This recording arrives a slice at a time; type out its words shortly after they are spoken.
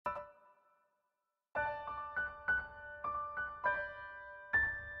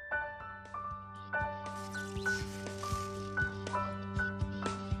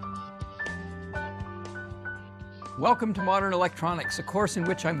Welcome to Modern Electronics, a course in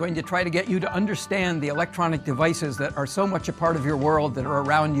which I'm going to try to get you to understand the electronic devices that are so much a part of your world, that are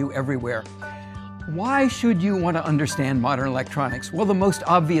around you everywhere. Why should you want to understand modern electronics? Well, the most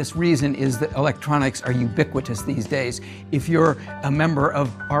obvious reason is that electronics are ubiquitous these days. If you're a member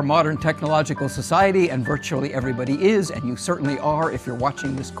of our modern technological society, and virtually everybody is, and you certainly are if you're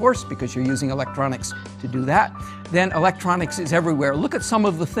watching this course because you're using electronics to do that, then electronics is everywhere. Look at some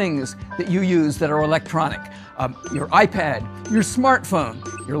of the things that you use that are electronic. Your iPad, your smartphone,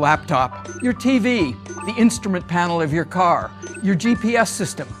 your laptop, your TV, the instrument panel of your car, your GPS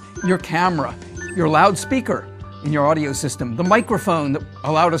system, your camera, your loudspeaker in your audio system, the microphone that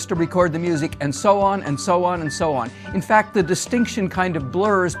allowed us to record the music, and so on and so on and so on. In fact, the distinction kind of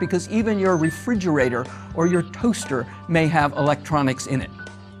blurs because even your refrigerator or your toaster may have electronics in it.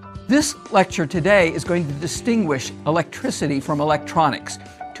 This lecture today is going to distinguish electricity from electronics.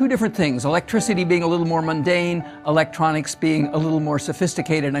 Two different things, electricity being a little more mundane, electronics being a little more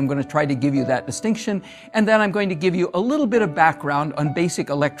sophisticated. I'm going to try to give you that distinction, and then I'm going to give you a little bit of background on basic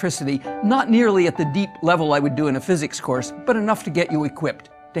electricity, not nearly at the deep level I would do in a physics course, but enough to get you equipped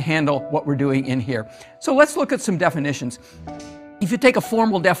to handle what we're doing in here. So let's look at some definitions. If you take a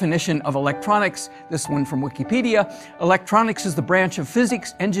formal definition of electronics, this one from Wikipedia, electronics is the branch of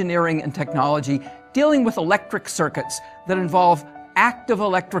physics, engineering, and technology dealing with electric circuits that involve active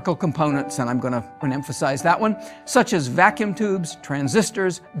electrical components, and I'm going to emphasize that one, such as vacuum tubes,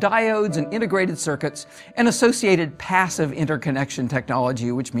 transistors, diodes, and integrated circuits, and associated passive interconnection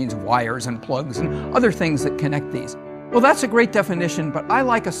technology, which means wires and plugs and other things that connect these. Well, that's a great definition, but I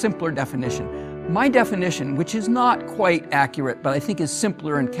like a simpler definition. My definition, which is not quite accurate, but I think is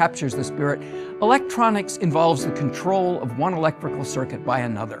simpler and captures the spirit, electronics involves the control of one electrical circuit by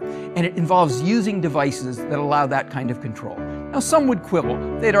another, and it involves using devices that allow that kind of control. Now, some would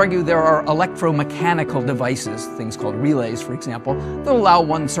quibble. They'd argue there are electromechanical devices, things called relays, for example, that allow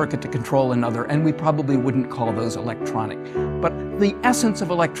one circuit to control another, and we probably wouldn't call those electronic. But the essence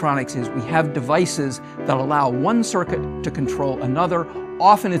of electronics is we have devices that allow one circuit to control another.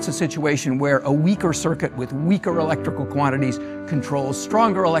 Often it's a situation where a weaker circuit with weaker electrical quantities controls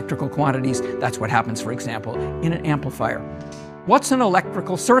stronger electrical quantities. That's what happens, for example, in an amplifier. What's an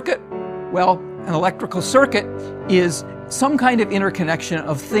electrical circuit? Well, an electrical circuit is some kind of interconnection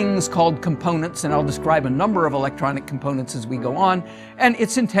of things called components, and I'll describe a number of electronic components as we go on, and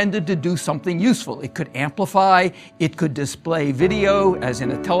it's intended to do something useful. It could amplify, it could display video, as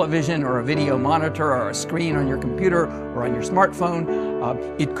in a television or a video monitor or a screen on your computer or on your smartphone.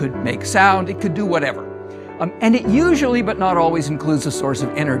 It could make sound, it could do whatever. And it usually, but not always, includes a source of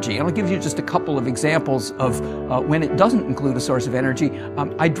energy. And I'll give you just a couple of examples of when it doesn't include a source of energy.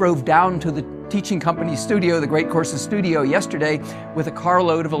 I drove down to the teaching company studio, the Great Courses studio, yesterday with a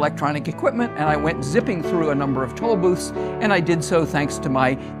carload of electronic equipment, and I went zipping through a number of toll booths, and I did so thanks to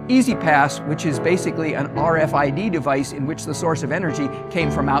my Easy Pass, which is basically an RFID device in which the source of energy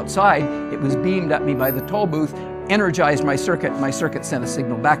came from outside. It was beamed at me by the toll booth, energized my circuit sent a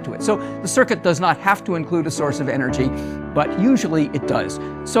signal back to it. So the circuit does not have to include a source of energy, but usually it does.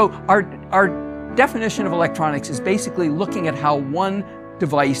 So our definition of electronics is basically looking at how one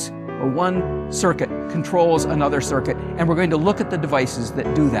device or one circuit controls another circuit, and we're going to look at the devices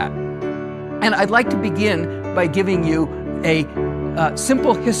that do that. And I'd like to begin by giving you a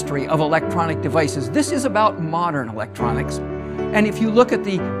simple history of electronic devices. This is about modern electronics, and if you look at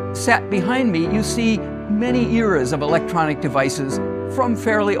the set behind me, you see many eras of electronic devices, from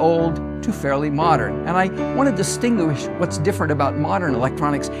fairly old to fairly modern. And I want to distinguish what's different about modern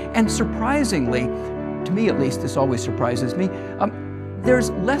electronics, and surprisingly, to me at least, this always surprises me,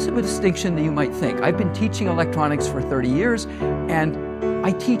 there's less of a distinction than you might think. I've been teaching electronics for 30 years, and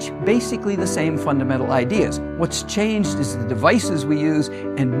I teach basically the same fundamental ideas. What's changed is the devices we use,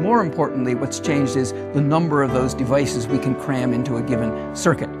 and more importantly, what's changed is the number of those devices we can cram into a given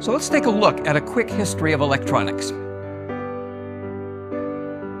circuit. So let's take a look at a quick history of electronics.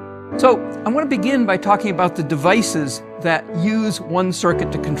 So I want to begin by talking about the devices that use one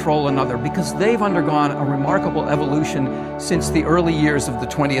circuit to control another, because they've undergone a remarkable evolution since the early years of the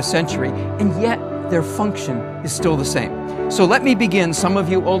 20th century, and yet their function is still the same. So let me begin. Some of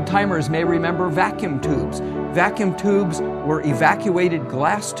you old-timers may remember vacuum tubes. Vacuum tubes were evacuated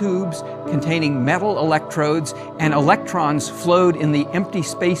glass tubes containing metal electrodes, and electrons flowed in the empty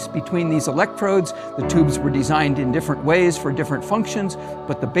space between these electrodes. The tubes were designed in different ways for different functions,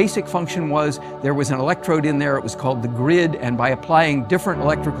 but the basic function was there was an electrode in there. It was called the grid, and by applying different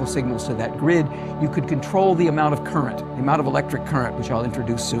electrical signals to that grid, you could control the amount of current, the amount of electric current, which I'll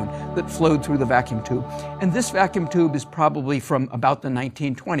introduce soon, that flowed through the vacuum tube. And this vacuum tube is probably from about the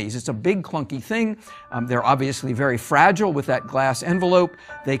 1920s. It's a big clunky thing. They're obviously very fragile with that glass envelope.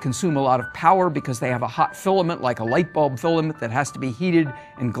 They consume a lot of power because they have a hot filament, like a light bulb filament, that has to be heated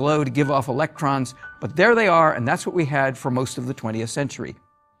and glow to give off electrons. But there they are, and that's what we had for most of the 20th century.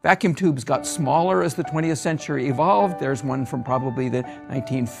 Vacuum tubes got smaller as the 20th century evolved. There's one from probably the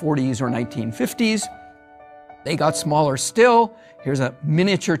 1940s or 1950s. They got smaller still. Here's a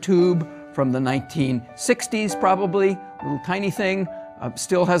miniature tube from the 1960s probably, a little tiny thing.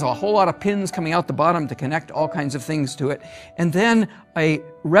 Still has a whole lot of pins coming out the bottom to connect all kinds of things to it. And then a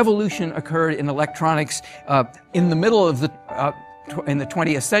revolution occurred in electronics in the middle of in the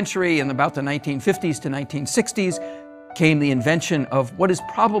 20th century, in about the 1950s to 1960s, came the invention of what is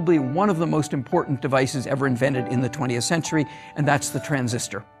probably one of the most important devices ever invented in the 20th century, and that's the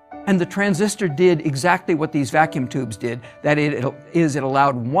transistor. And the transistor did exactly what these vacuum tubes did. That it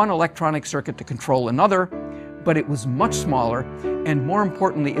allowed one electronic circuit to control another, but it was much smaller, and more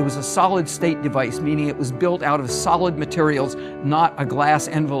importantly, it was a solid-state device, meaning it was built out of solid materials, not a glass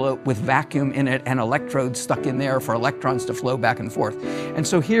envelope with vacuum in it and electrodes stuck in there for electrons to flow back and forth. And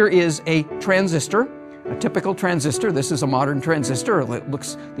so here is a transistor, a typical transistor. This is a modern transistor.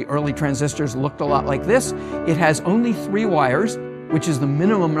 The early transistors looked a lot like this. It has only 3 wires, which is the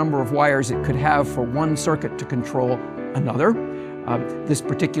minimum number of wires it could have for one circuit to control another. This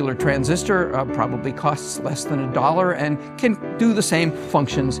particular transistor probably costs less than $1 and can do the same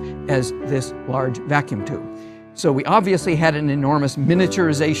functions as this large vacuum tube. So we obviously had an enormous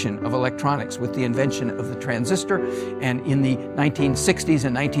miniaturization of electronics with the invention of the transistor, and in the 1960s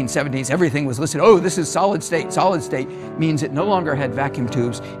and 1970s everything was listed, oh, this is solid state. Solid state means it no longer had vacuum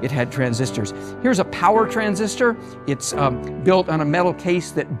tubes, it had transistors. Here's a power transistor. It's built on a metal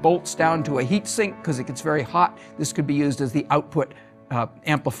case that bolts down to a heat sink because it gets very hot. This could be used as the output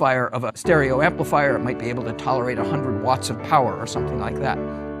amplifier of a stereo amplifier. It might be able to tolerate 100 watts of power or something like that.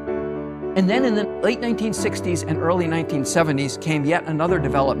 And then in the late 1960s and early 1970s came yet another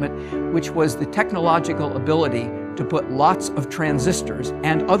development, which was the technological ability to put lots of transistors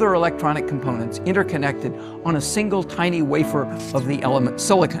and other electronic components interconnected on a single tiny wafer of the element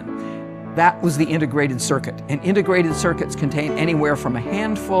silicon. That was the integrated circuit. And integrated circuits contain anywhere from a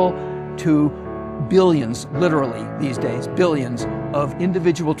handful to billions, literally these days, billions of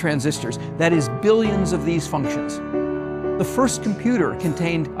individual transistors. That is, billions of these functions. The first computer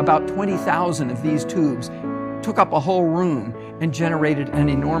contained about 20,000 of these tubes, took up a whole room, and generated an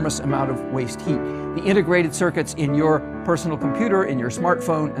enormous amount of waste heat. The integrated circuits in your personal computer, in your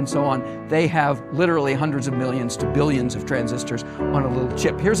smartphone, and so on, they have literally hundreds of millions to billions of transistors on a little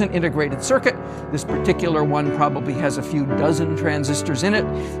chip. Here's an integrated circuit. This particular one probably has a few dozen transistors in it.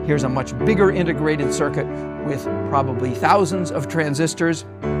 Here's a much bigger integrated circuit with probably thousands of transistors.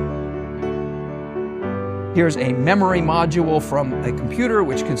 Here's a memory module from a computer,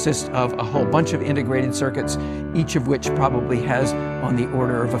 which consists of a whole bunch of integrated circuits, each of which probably has on the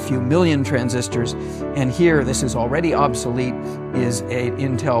order of a few million transistors. And here, this is already obsolete, is an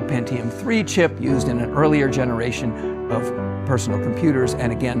Intel Pentium 3 chip used in an earlier generation of personal computers,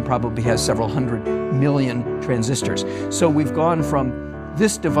 and again, probably has several hundred million transistors. So we've gone from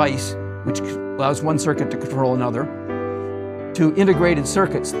this device, which allows one circuit to control another, to integrated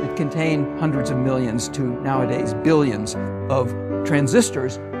circuits that contain hundreds of millions to nowadays billions of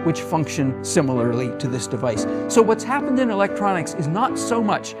transistors which function similarly to this device. So what's happened in electronics is not so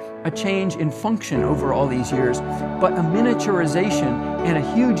much a change in function over all these years, but a miniaturization and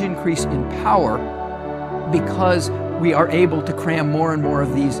a huge increase in power because we are able to cram more and more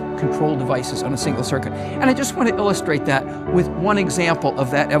of these control devices on a single circuit. And I just want to illustrate that with one example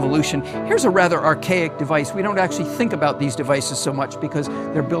of that evolution. Here's a rather archaic device. We don't actually think about these devices so much because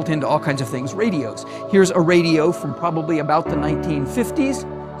they're built into all kinds of things, radios. Here's a radio from probably about the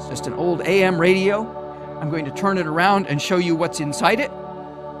 1950s. It's just an old AM radio. I'm going to turn it around and show you what's inside it.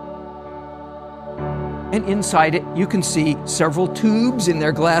 And inside it, you can see several tubes in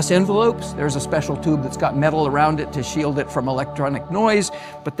their glass envelopes. There's a special tube that's got metal around it to shield it from electronic noise,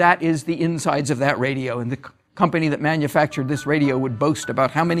 but that is the insides of that radio. And the company that manufactured this radio would boast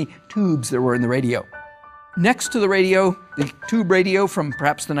about how many tubes there were in the radio. Next to the radio, the tube radio from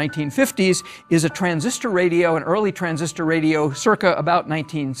perhaps the 1950s, is a transistor radio, an early transistor radio circa about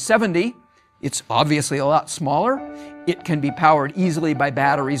 1970. It's obviously a lot smaller. It can be powered easily by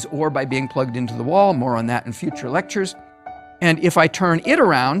batteries or by being plugged into the wall. More on that in future lectures. And if I turn it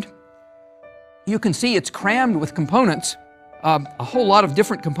around, you can see it's crammed with components, a whole lot of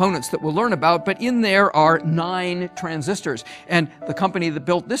different components that we'll learn about, but in there are 9 transistors. And the company that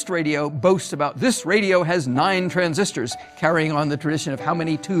built this radio boasts about this radio has 9 transistors, carrying on the tradition of how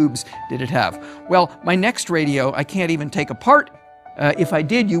many tubes did it have. Well, my next radio I can't even take apart. If I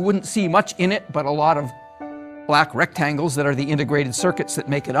did, you wouldn't see much in it, but a lot of black rectangles that are the integrated circuits that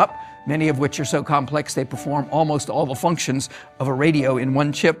make it up, many of which are so complex they perform almost all the functions of a radio in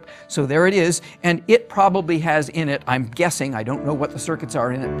one chip. So there it is, and it probably has in it, I'm guessing, I don't know what the circuits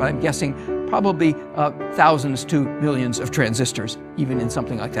are in it, but I'm guessing probably thousands to millions of transistors, even in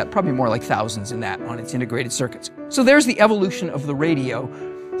something like that, probably more like thousands in that on its integrated circuits. So there's the evolution of the radio: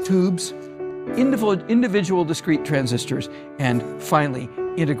 tubes, individual discrete transistors, and finally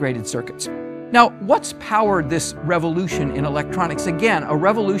integrated circuits. Now, what's powered this revolution in electronics? Again, a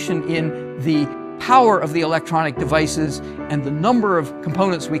revolution in the power of the electronic devices and the number of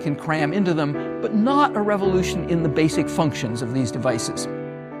components we can cram into them, but not a revolution in the basic functions of these devices.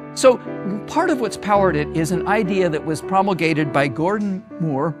 So part of what's powered it is an idea that was promulgated by Gordon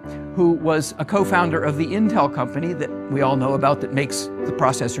Moore, who was a co-founder of the Intel company that we all know about that makes the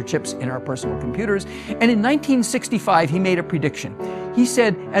processor chips in our personal computers. And in 1965, he made a prediction. He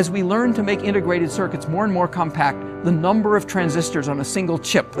said, as we learn to make integrated circuits more and more compact, the number of transistors on a single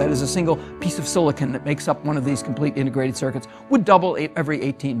chip, that is a single piece of silicon that makes up one of these complete integrated circuits, would double every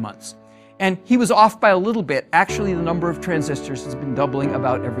 18 months. And he was off by a little bit. Actually, the number of transistors has been doubling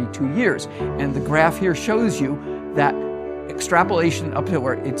about every 2 years. And the graph here shows you that extrapolation up to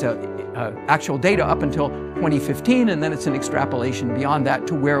where it's actual data up until 2015, and then it's an extrapolation beyond that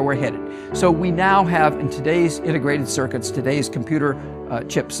to where we're headed. So we now have, in today's integrated circuits, today's computer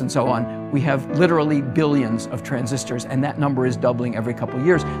chips and so on, we have literally billions of transistors, and that number is doubling every couple of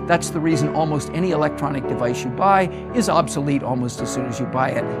years. That's the reason almost any electronic device you buy is obsolete almost as soon as you buy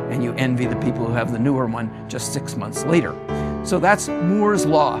it, and you envy the people who have the newer one just 6 months later. So that's Moore's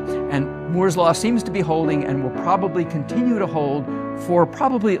law, and Moore's law seems to be holding and will probably continue to hold for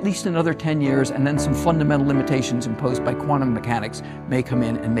probably at least another 10 years, and then some fundamental limitations imposed by quantum mechanics may come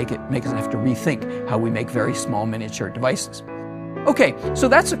in and make us have to rethink how we make very small miniature devices. Okay, so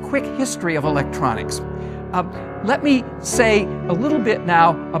that's a quick history of electronics. Let me say a little bit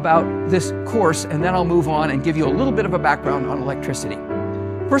now about this course, and then I'll move on and give you a little bit of a background on electricity.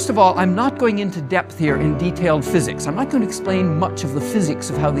 First of all, I'm not going into depth here in detailed physics. I'm not going to explain much of the physics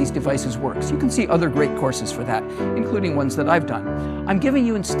of how these devices work. So you can see other great courses for that, including ones that I've done. I'm giving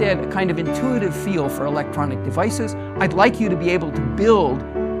you instead a kind of intuitive feel for electronic devices. I'd like you to be able to build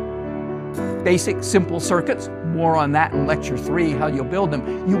basic, simple circuits. More on that in Lecture 3, how you'll build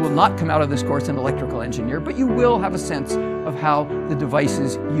them. You will not come out of this course an electrical engineer, but you will have a sense of how the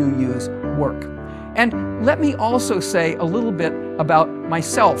devices you use work. And let me also say a little bit about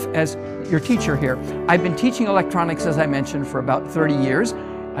myself as your teacher here. I've been teaching electronics, as I mentioned, for about 30 years.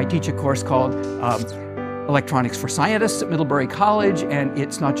 I teach a course called Electronics for Scientists at Middlebury College, and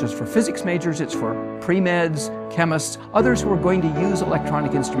it's not just for physics majors, it's for pre-meds, chemists, others who are going to use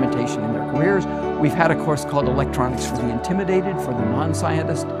electronic instrumentation in their careers. We've had a course called Electronics for the Intimidated, for the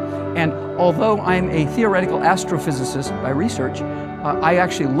non-scientist. And although I'm a theoretical astrophysicist by research, I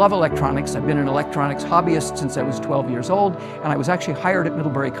actually love electronics. I've been an electronics hobbyist since I was 12 years old, and I was actually hired at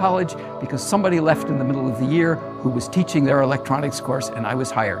Middlebury College because somebody left in the middle of the year who was teaching their electronics course, and I was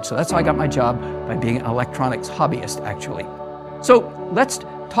hired. So that's how I got my job, by being an electronics hobbyist, actually. So let's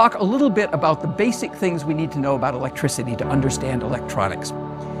talk a little bit about the basic things we need to know about electricity to understand electronics.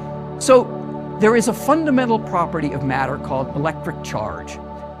 So there is a fundamental property of matter called electric charge.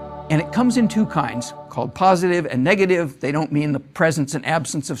 And it comes in 2 kinds, called positive and negative. They don't mean the presence and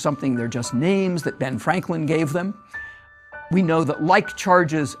absence of something, they're just names that Ben Franklin gave them. We know that like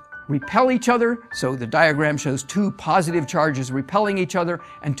charges repel each other, so the diagram shows 2 positive charges repelling each other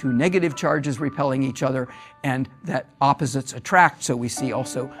and 2 negative charges repelling each other, and that opposites attract, so we see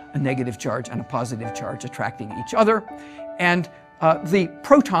also a negative charge and a positive charge attracting each other. And the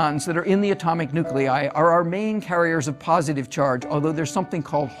protons that are in the atomic nuclei are our main carriers of positive charge, although there's something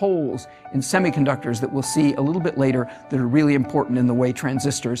called holes in semiconductors that we'll see a little bit later that are really important in the way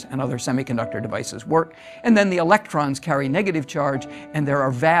transistors and other semiconductor devices work. And then the electrons carry negative charge, and there are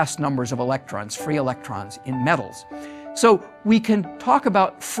vast numbers of electrons, free electrons, in metals. So we can talk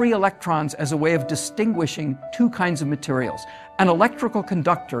about free electrons as a way of distinguishing 2 kinds of materials. An electrical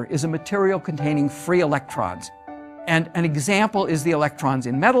conductor is a material containing free electrons. And an example is the electrons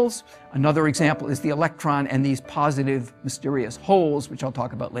in metals. Another example is the electron and these positive mysterious holes, which I'll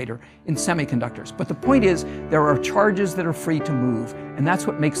talk about later, in semiconductors. But the point is, there are charges that are free to move, and that's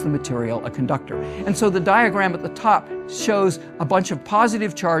what makes the material a conductor. And so the diagram at the top shows a bunch of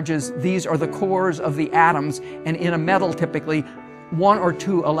positive charges. These are the cores of the atoms, and in a metal, typically, 1 or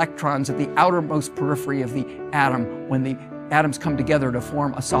 2 electrons at the outermost periphery of the atom. When the atoms come together to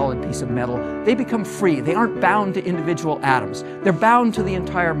form a solid piece of metal, they become free. They aren't bound to individual atoms. They're bound to the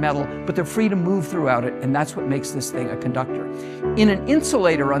entire metal, but they're free to move throughout it, and that's what makes this thing a conductor. In an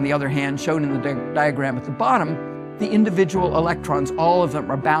insulator, on the other hand, shown in the diagram at the bottom, the individual electrons, all of them,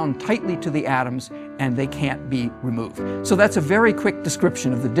 are bound tightly to the atoms, and they can't be removed. So that's a very quick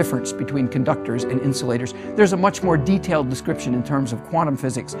description of the difference between conductors and insulators. There's a much more detailed description in terms of quantum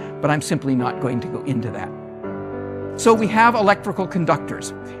physics, but I'm simply not going to go into that. So we have electrical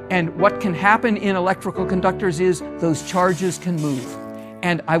conductors, and what can happen in electrical conductors is those charges can move.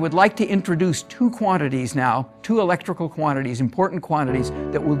 And I would like to introduce 2 quantities now, 2 electrical quantities, important quantities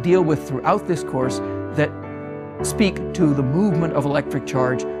that we'll deal with throughout this course that speak to the movement of electric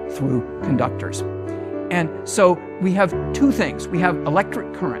charge through conductors. And so we have 2 things. We have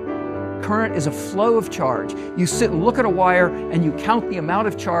electric current. Current is a flow of charge. You sit and look at a wire and you count the amount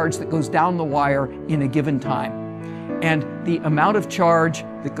of charge that goes down the wire in a given time. And the amount of charge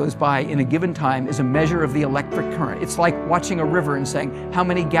that goes by in a given time is a measure of the electric current. It's like watching a river and saying how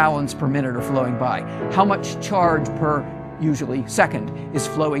many gallons per minute are flowing by, how much charge per, usually, second is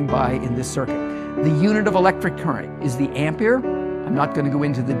flowing by in this circuit. The unit of electric current is the ampere. I'm not going to go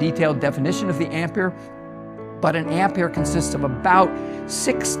into the detailed definition of the ampere, but an ampere consists of about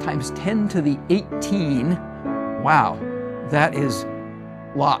 6 times 10 to the 18. Wow, that is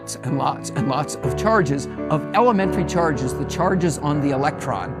lots and lots and lots of charges, of elementary charges, the charges on the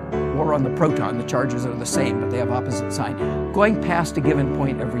electron or on the proton. The charges are the same, but they have opposite sign, going past a given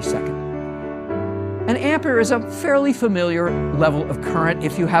point every second. An ampere is a fairly familiar level of current.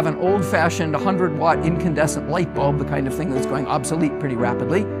 If you have an old-fashioned 100-watt incandescent light bulb, the kind of thing that's going obsolete pretty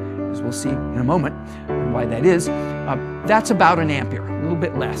rapidly, as we'll see in a moment why that is, that's about an ampere, a little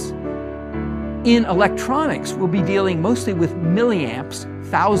bit less. In electronics, we'll be dealing mostly with milliamps,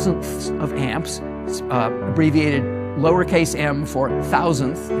 thousandths of amps, abbreviated lowercase m for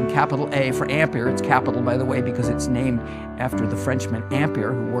thousandth and capital A for ampere. It's capital, by the way, because it's named after the Frenchman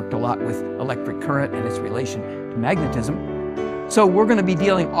Ampere, who worked a lot with electric current and its relation to magnetism. So we're going to be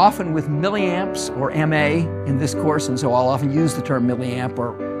dealing often with milliamps, or MA, in this course, and so I'll often use the term milliamp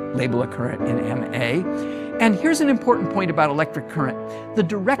or label a current in MA. And here's an important point about electric current. The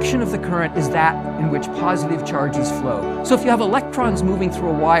direction of the current is that in which positive charges flow. So if you have electrons moving through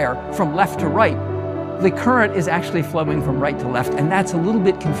a wire from left to right, the current is actually flowing from right to left, and that's a little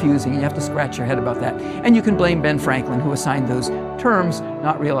bit confusing. You have to scratch your head about that. And you can blame Ben Franklin, who assigned those terms,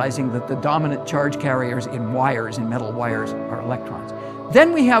 not realizing that the dominant charge carriers in wires, in metal wires, are electrons.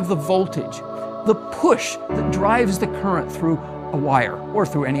 Then we have the voltage, the push that drives the current through a wire or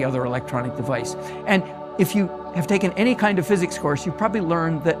through any other electronic device. And if you have taken any kind of physics course, you've probably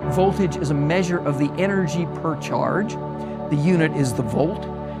learned that voltage is a measure of the energy per charge. The unit is the volt.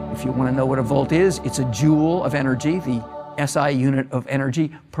 If you want to know what a volt is, it's a joule of energy, the SI unit of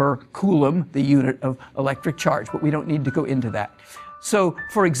energy, per coulomb, the unit of electric charge, but we don't need to go into that. So,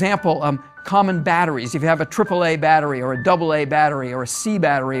 for example, common batteries, if you have a AAA battery or a AA battery or a C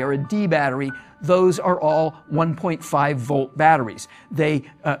battery or a D battery, those are all 1.5 volt batteries.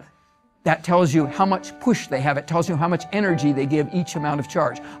 That tells you how much push they have. It tells you how much energy they give each amount of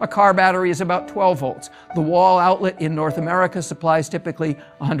charge. A car battery is about 12 volts. The wall outlet in North America supplies typically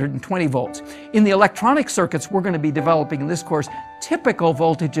 120 volts. In the electronic circuits we're going to be developing in this course, typical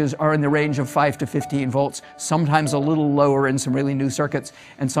voltages are in the range of 5 to 15 volts, sometimes a little lower in some really new circuits,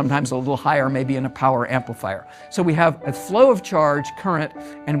 and sometimes a little higher maybe in a power amplifier. So we have a flow of charge, current,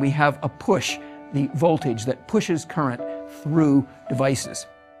 and we have a push, the voltage that pushes current through devices.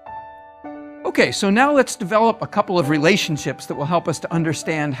 Okay, so now let's develop a couple of relationships that will help us to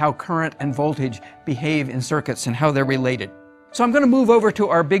understand how current and voltage behave in circuits and how they're related. So I'm going to move over to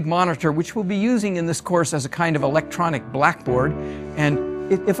our big monitor, which we'll be using in this course as a kind of electronic blackboard.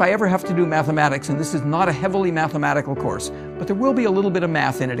 And if I ever have to do mathematics, and this is not a heavily mathematical course, but there will be a little bit of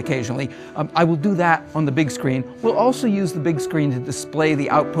math in it occasionally, I will do that on the big screen. We'll also use the big screen to display the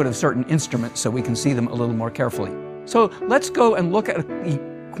output of certain instruments so we can see them a little more carefully. So let's go and look at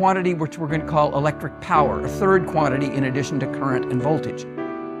the quantity which we're going to call electric power, a third quantity in addition to current and voltage.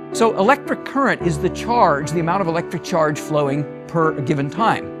 So electric current is the charge, the amount of electric charge flowing per a given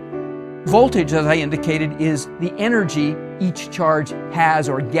time. Voltage, as I indicated, is the energy each charge has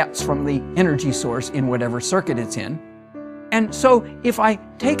or gets from the energy source in whatever circuit it's in. And so if I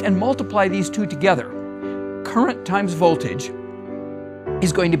take and multiply these two together, current times voltage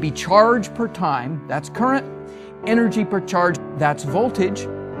is going to be charge per time, that's current, energy per charge, that's voltage.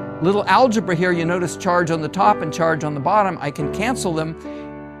 Little algebra here, you notice charge on the top and charge on the bottom. I can cancel them,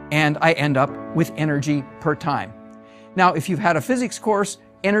 and I end up with energy per time. Now, if you've had a physics course,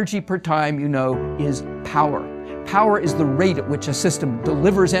 energy per time, you know, is power. Power is the rate at which a system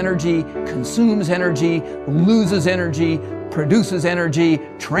delivers energy, consumes energy, loses energy, produces energy,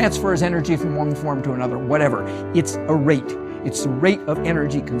 transfers energy from one form to another, whatever. It's a rate. It's the rate of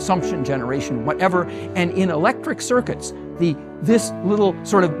energy consumption, generation, whatever. And in electric circuits, this little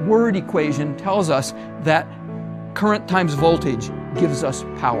sort of word equation tells us that current times voltage gives us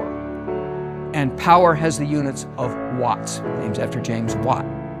power. And power has the units of watts, named after James Watt.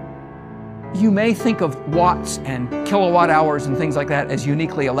 You may think of watts and kilowatt hours and things like that as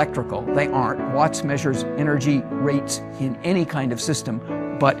uniquely electrical. They aren't. Watts measures energy rates in any kind of system,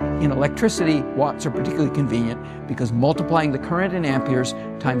 but in electricity, watts are particularly convenient because multiplying the current in amperes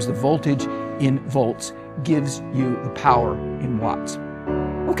times the voltage in volts gives you the power in watts.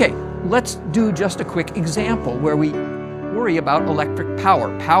 Okay, let's do just a quick example where we worry about electric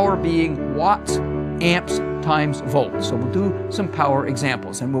power. Power being watts, amps, times volts. So we'll do some power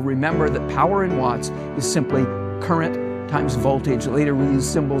examples, and we'll remember that power in watts is simply current times voltage. Later we use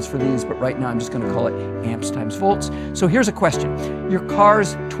symbols for these, but right now I'm just going to call it amps times volts. So here's a question. Your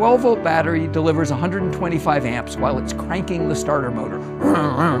car's 12-volt battery delivers 125 amps while it's cranking the starter motor,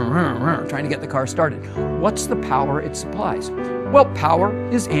 trying to get the car started. What's the power it supplies? Well, power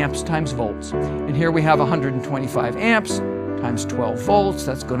is amps times volts. And here we have 125 amps times 12 volts.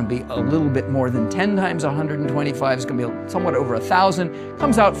 That's going to be a little bit more than 10 times 125. It's going to be somewhat over 1,000.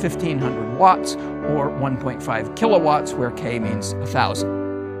 Comes out 1,500 watts, or 1.5 kilowatts, where K means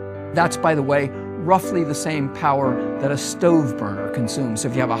 1,000. That's, by the way, roughly the same power that a stove burner consumes. So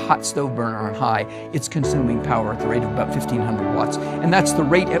if you have a hot stove burner on high, it's consuming power at the rate of about 1,500 watts. And that's the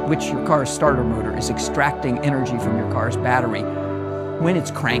rate at which your car's starter motor is extracting energy from your car's battery when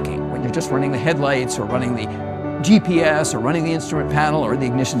it's cranking, when you're just running the headlights or running the GPS or running the instrument panel or the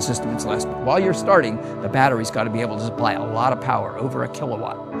ignition system, it's less. But while you're starting, the battery's got to be able to supply a lot of power, over a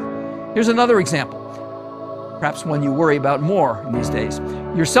kilowatt. Here's another example, perhaps one you worry about more in these days.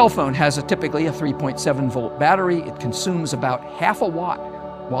 Your cell phone has typically a 3.7 volt battery. It consumes about half a watt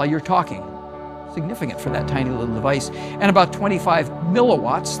while you're talking. Significant for that tiny little device. And about 25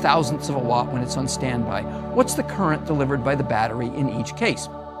 milliwatts, thousandths of a watt, when it's on standby. What's the current delivered by the battery in each case?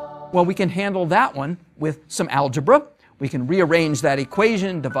 Well, we can handle that one with some algebra. We can rearrange that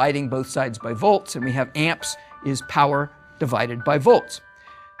equation, dividing both sides by volts, and we have amps is power divided by volts.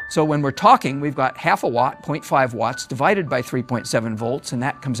 So when we're talking, we've got half a watt, 0.5 watts, divided by 3.7 volts, and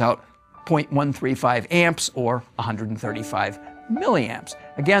that comes out 0.135 amps, or 135 milliamps.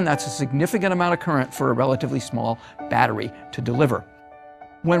 Again, that's a significant amount of current for a relatively small battery to deliver.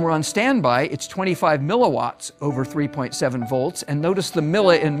 When we're on standby, it's 25 milliwatts over 3.7 volts, and notice the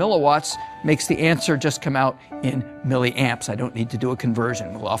milli in milliwatts makes the answer just come out in milliamps. I don't need to do a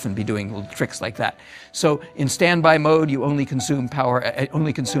conversion. We'll often be doing little tricks like that. So in standby mode, you only consume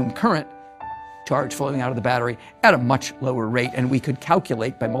current, charge flowing out of the battery, at a much lower rate, and we could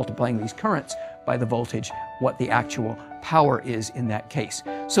calculate by multiplying these currents by the voltage what the actual power is in that case.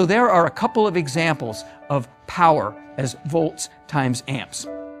 So there are a couple of examples of power as volts times amps.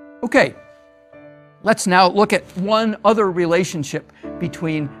 Okay, let's now look at one other relationship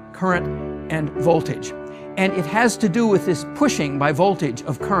between current and voltage. And it has to do with this pushing by voltage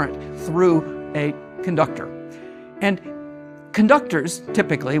of current through a conductor. And conductors,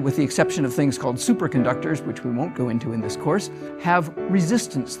 typically, with the exception of things called superconductors, which we won't go into in this course, have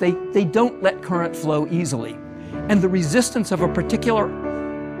resistance. They don't let current flow easily. And the resistance of a particular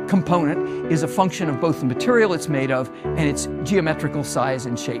component is a function of both the material it's made of and its geometrical size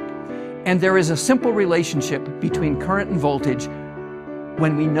and shape. And there is a simple relationship between current and voltage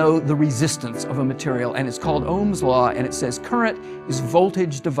when we know the resistance of a material, and it's called Ohm's law, and it says current is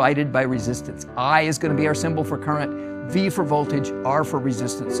voltage divided by resistance. I is going to be our symbol for current, V for voltage, R for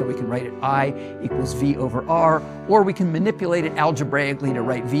resistance, so we can write it I equals V over R, or we can manipulate it algebraically to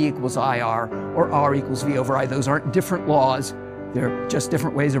write V equals IR, or R equals V over I. Those aren't different laws, they're just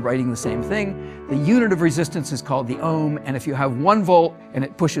different ways of writing the same thing. The unit of resistance is called the ohm, and if you have 1 volt and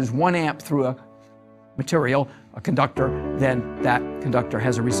it pushes 1 amp through a material, a conductor, then that conductor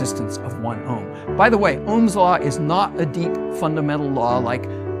has a resistance of 1 ohm. By the way, Ohm's law is not a deep fundamental law like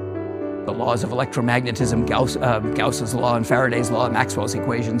the laws of electromagnetism, Gauss's law and Faraday's law, Maxwell's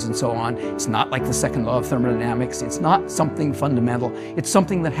equations, and so on. It's not like the second law of thermodynamics. It's not something fundamental. It's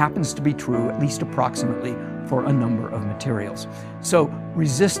something that happens to be true, at least approximately, for a number of materials. So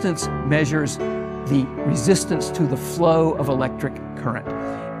resistance measures the resistance to the flow of electric current,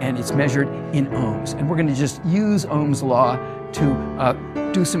 and it's measured in ohms. And we're going to just use Ohm's law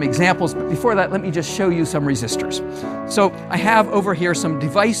to do some examples, but before that, let me just show you some resistors. So I have over here some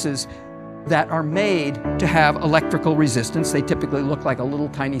devices that are made to have electrical resistance. They typically look like a little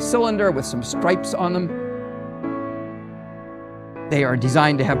tiny cylinder with some stripes on them. They are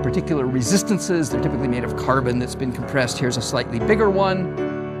designed to have particular resistances. They're typically made of carbon that's been compressed. Here's a slightly bigger one.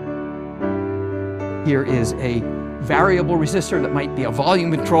 Here is a variable resistor that might be a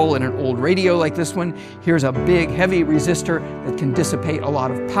volume control in an old radio like this one. Here's a big, heavy resistor that can dissipate a lot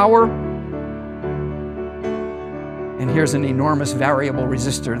of power. And here's an enormous variable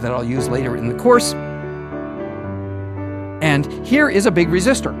resistor that I'll use later in the course. And here is a big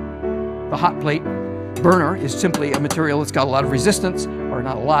resistor. The hot plate burner is simply a material that's got a lot of resistance, or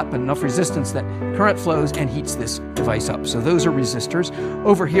not a lot, but enough resistance that current flows and heats this device up. So those are resistors.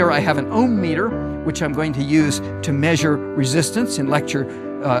 Over here I have an ohm meter, which I'm going to use to measure resistance. In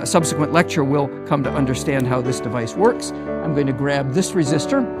subsequent lecture, we'll come to understand how this device works. I'm going to grab this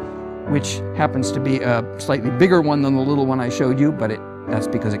resistor, which happens to be a slightly bigger one than the little one I showed you, but that's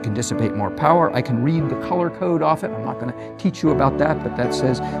because it can dissipate more power. I can read the color code off it. I'm not going to teach you about that, but that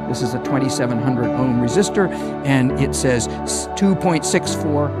says this is a 2700 ohm resistor, and it says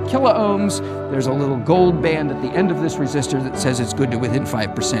 2.64 kiloohms. There's a little gold band at the end of this resistor that says it's good to within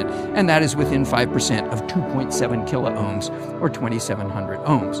 5%, and that is within 5% of 2.7 kiloohms, or 2700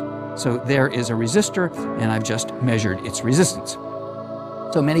 ohms. So there is a resistor, and I've just measured its resistance.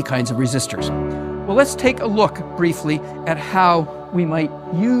 So many kinds of resistors. Well, let's take a look briefly at how we might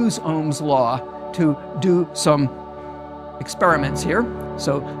use Ohm's law to do some experiments here.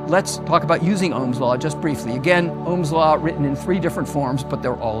 So let's talk about using Ohm's law just briefly. Again, Ohm's law written in 3 different forms, but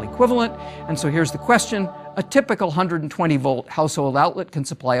they're all equivalent. And so here's the question. A typical 120 volt household outlet can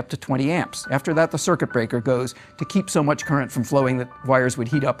supply up to 20 amps. After that, the circuit breaker goes to keep so much current from flowing that wires would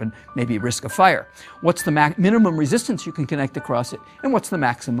heat up and maybe risk a fire. What's the minimum resistance you can connect across it? And what's the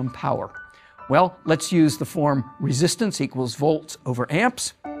maximum power? Well, let's use the form resistance equals volts over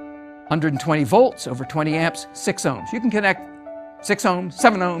amps. 120 volts over 20 amps, 6 ohms. You can connect 6 ohms,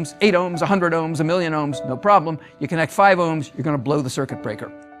 7 ohms, 8 ohms, 100 ohms, a million ohms, no problem. You connect 5 ohms, you're going to blow the circuit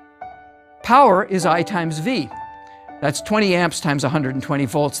breaker. Power is I times V. That's 20 amps times 120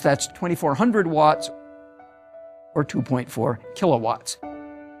 volts. That's 2400 watts, or 2.4 kilowatts.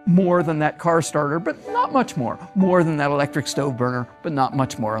 More than that car starter, but not much more. More than that electric stove burner, but not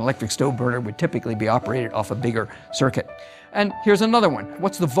much more. An electric stove burner would typically be operated off a bigger circuit. And here's another one.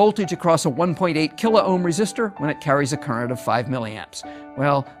 What's the voltage across a 1.8 kilo ohm resistor when it carries a current of 5 milliamps?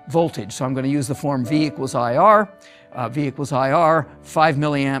 Well, voltage. So I'm going to use the form V equals IR. V equals IR, 5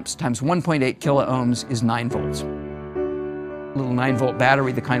 milliamps times 1.8 kilo ohms is 9 volts. Little 9-volt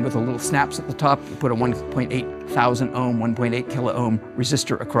battery, the kind with the little snaps at the top. You put a 1.8 thousand ohm, 1.8 kilo ohm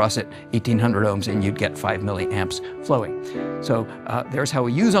resistor across it, 1800 ohms, and you'd get 5 milliamps flowing. So there's how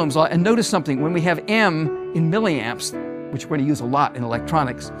we use Ohm's law. And notice something, when we have M in milliamps, which we're going to use a lot in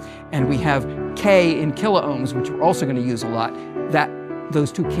electronics, and we have K in kilo ohms, which we're also going to use a lot, those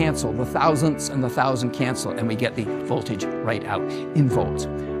two cancel. The thousandths and the thousand cancel, and we get the voltage right out in volts.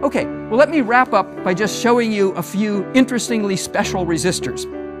 Okay, well, let me wrap up by just showing you a few interestingly special resistors.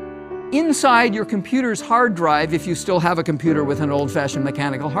 Inside your computer's hard drive, if you still have a computer with an old-fashioned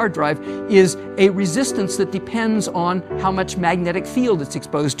mechanical hard drive, is a resistance that depends on how much magnetic field it's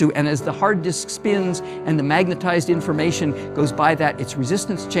exposed to, and as the hard disk spins and the magnetized information goes by that, its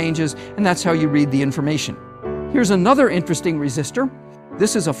resistance changes, and that's how you read the information. Here's another interesting resistor.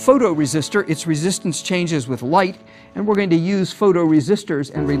 This is a photoresistor. Its resistance changes with light, and we're going to use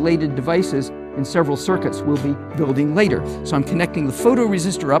photoresistors and related devices in several circuits we'll be building later. So I'm connecting the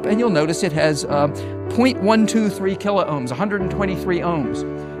photoresistor up, and you'll notice it has 0.123 kilo ohms, 123 ohms.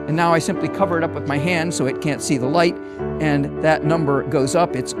 And now I simply cover it up with my hand so it can't see the light, and that number goes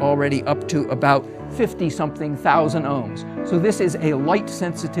up. It's already up to about 50-something thousand ohms. So this is a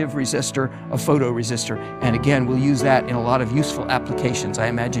light-sensitive resistor, a photoresistor, and again, we'll use that in a lot of useful applications. I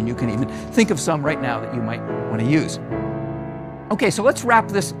imagine you can even think of some right now that you might want to use. Okay, so let's wrap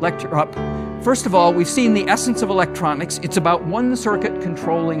this lecture up. First of all, we've seen the essence of electronics. It's about one circuit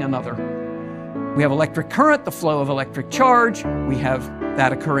controlling another. We have electric current, the flow of electric charge. We have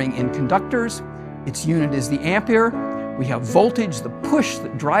that occurring in conductors. Its unit is the ampere. We have voltage, the push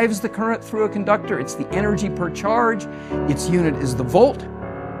that drives the current through a conductor. It's the energy per charge. Its unit is the volt.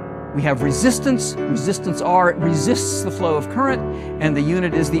 We have resistance. Resistance R resists the flow of current, and the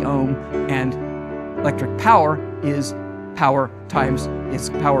unit is the ohm, and electric power is power times, its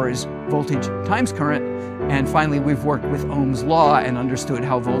power is voltage times current. And finally, we've worked with Ohm's law and understood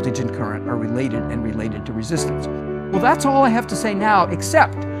how voltage and current are related and related to resistance. Well, that's all I have to say now,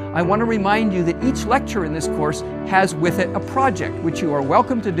 except I want to remind you that each lecture in this course has with it a project, which you are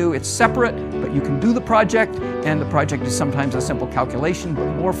welcome to do. It's separate, but you can do the project, and the project is sometimes a simple calculation, but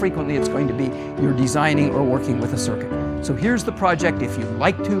more frequently it's going to be you're designing or working with a circuit. So here's the project. If you'd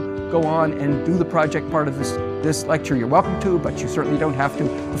like to go on and do the project part of this lecture, you're welcome to, but you certainly don't have to.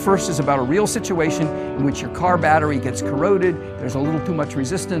 The first is about a real situation in which your car battery gets corroded, there's a little too much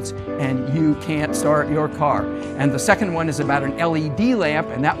resistance, and you can't start your car. And the second one is about an LED lamp,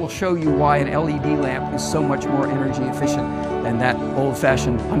 and that will show you why an LED lamp is so much more energy efficient than that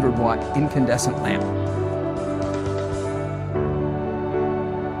old-fashioned 100-watt incandescent lamp.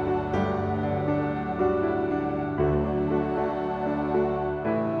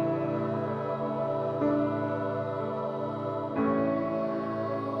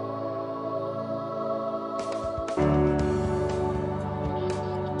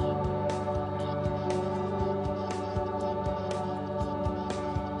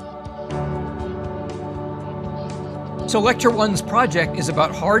 So Lecture 1's project is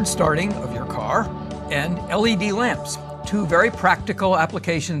about hard starting of your car and LED lamps, two very practical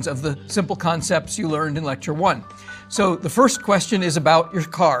applications of the simple concepts you learned in Lecture 1. So the first question is about your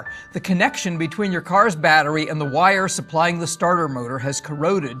car. The connection between your car's battery and the wire supplying the starter motor has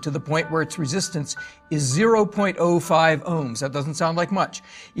corroded to the point where its resistance is 0.05 ohms. That doesn't sound like much.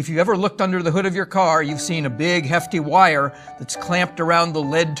 If you've ever looked under the hood of your car, you've seen a big hefty wire that's clamped around the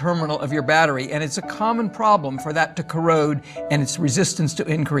lead terminal of your battery, and it's a common problem for that to corrode and its resistance to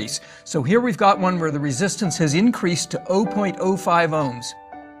increase. So here we've got one where the resistance has increased to 0.05 ohms.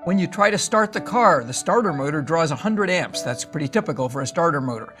 When you try to start the car, the starter motor draws 100 amps. That's pretty typical for a starter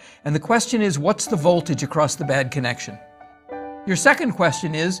motor. And the question is, what's the voltage across the bad connection? Your second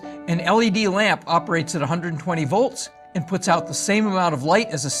question is, an LED lamp operates at 120 volts and puts out the same amount of light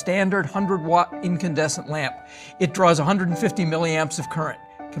as a standard 100-watt incandescent lamp. It draws 150 milliamps of current.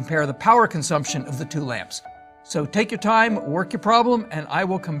 Compare the power consumption of the two lamps. So take your time, work your problem, and I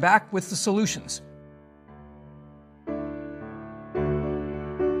will come back with the solutions.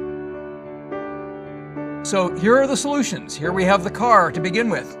 So here are the solutions. Here we have the car to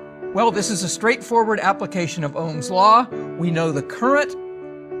begin with. Well, this is a straightforward application of Ohm's law. We know the current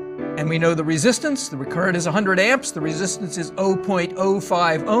and we know the resistance. The current is 100 amps. The resistance is 0.05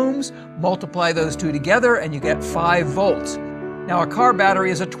 ohms. Multiply those two together and you get 5 volts. Now a car battery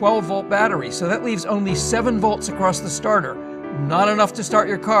is a 12-volt battery, so that leaves only 7 volts across the starter. Not enough to start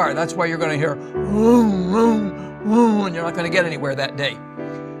your car. That's why you're going to hear vroom, vroom, vroom, and you're not going to get anywhere that day.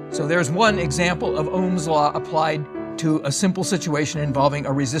 So there's one example of Ohm's law applied to a simple situation involving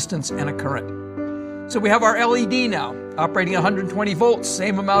a resistance and a current. So we have our LED now, operating 120 volts,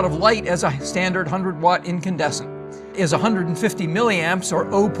 same amount of light as a standard 100-watt incandescent. Is 150 milliamps, or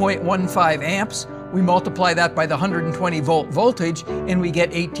 0.15 amps. We multiply that by the 120-volt voltage, and we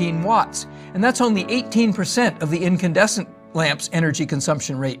get 18 watts. And that's only 18% of the incandescent lamp's energy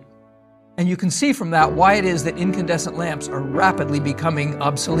consumption rate. And you can see from that why it is that incandescent lamps are rapidly becoming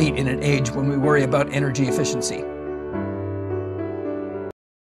obsolete in an age when we worry about energy efficiency.